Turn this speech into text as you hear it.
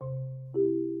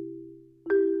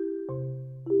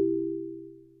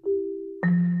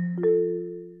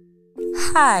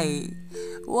Hi,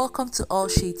 welcome to All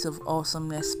Shades of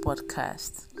Awesomeness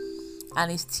podcast, and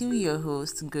it's still your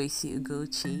host Gracie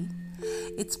Ugochi.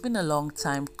 It's been a long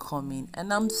time coming,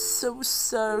 and I'm so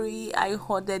sorry I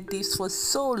hoarded this for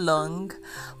so long,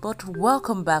 but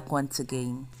welcome back once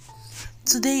again.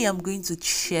 Today I'm going to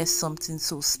share something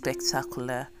so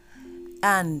spectacular,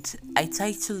 and I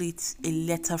title it A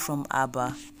Letter from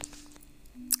Abba.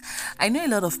 I know a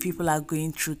lot of people are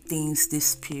going through things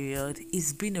this period.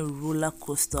 It's been a roller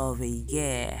coaster of a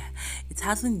year. It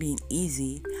hasn't been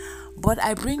easy, but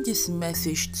I bring this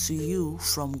message to you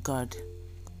from God.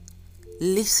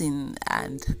 Listen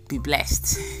and be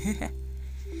blessed.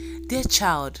 Dear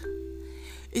child,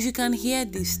 if you can hear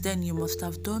this, then you must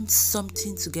have done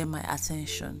something to get my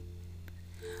attention.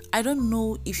 I don't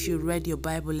know if you read your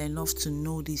Bible enough to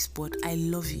know this, but I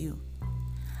love you.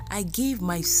 I gave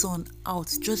my son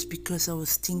out just because I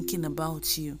was thinking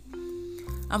about you.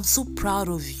 I'm so proud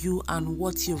of you and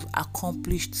what you've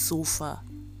accomplished so far.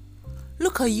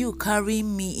 Look at you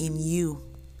carrying me in you.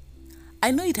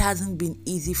 I know it hasn't been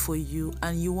easy for you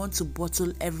and you want to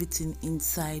bottle everything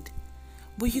inside,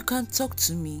 but you can talk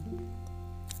to me.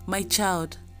 My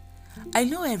child, I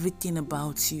know everything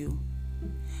about you.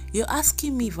 You're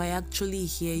asking me if I actually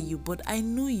hear you, but I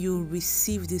know you'll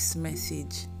receive this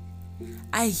message.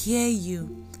 I hear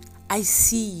you, I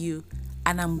see you,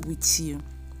 and I'm with you.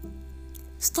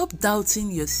 Stop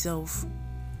doubting yourself.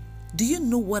 Do you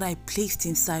know what I placed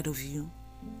inside of you?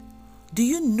 Do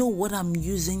you know what I'm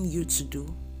using you to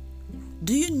do?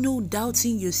 Do you know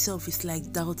doubting yourself is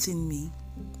like doubting me?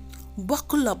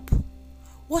 Buckle up.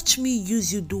 Watch me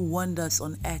use you do wonders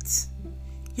on earth.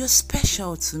 You're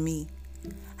special to me.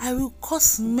 I will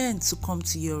cause men to come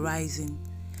to your rising.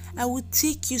 I will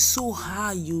take you so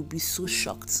high you'll be so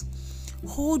shocked.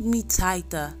 Hold me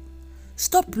tighter.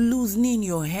 Stop loosening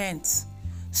your hands.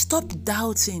 Stop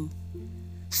doubting.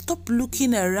 Stop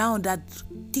looking around at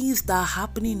things that are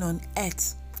happening on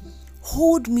earth.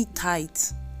 Hold me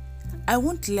tight. I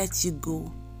won't let you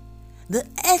go. The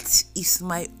earth is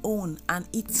my own and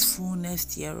its fullness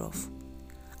thereof.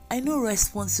 I know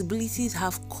responsibilities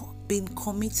have been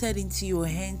committed into your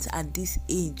hands at this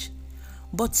age,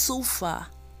 but so far,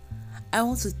 I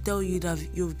want to tell you that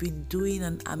you've been doing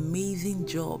an amazing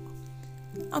job.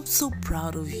 I'm so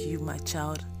proud of you, my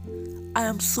child. I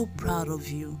am so proud of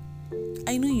you.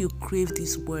 I know you crave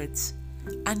these words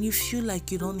and you feel like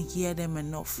you don't hear them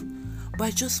enough, but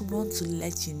I just want to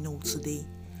let you know today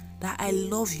that I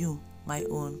love you, my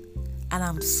own, and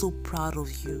I'm so proud of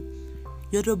you.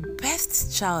 You're the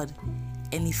best child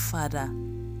any father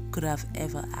could have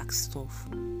ever asked of.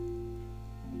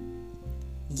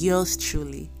 Yours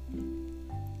truly,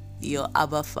 your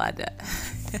Abba Father.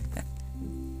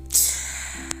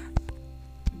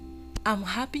 I'm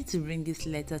happy to bring this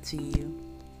letter to you,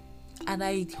 and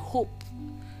I hope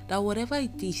that whatever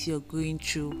it is you're going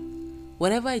through,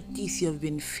 whatever it is you've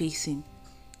been facing,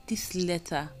 this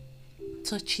letter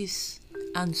touches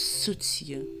and suits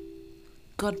you.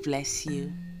 God bless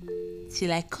you.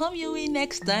 Till I come your way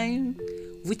next time,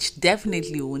 which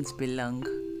definitely won't be long.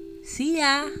 See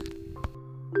ya!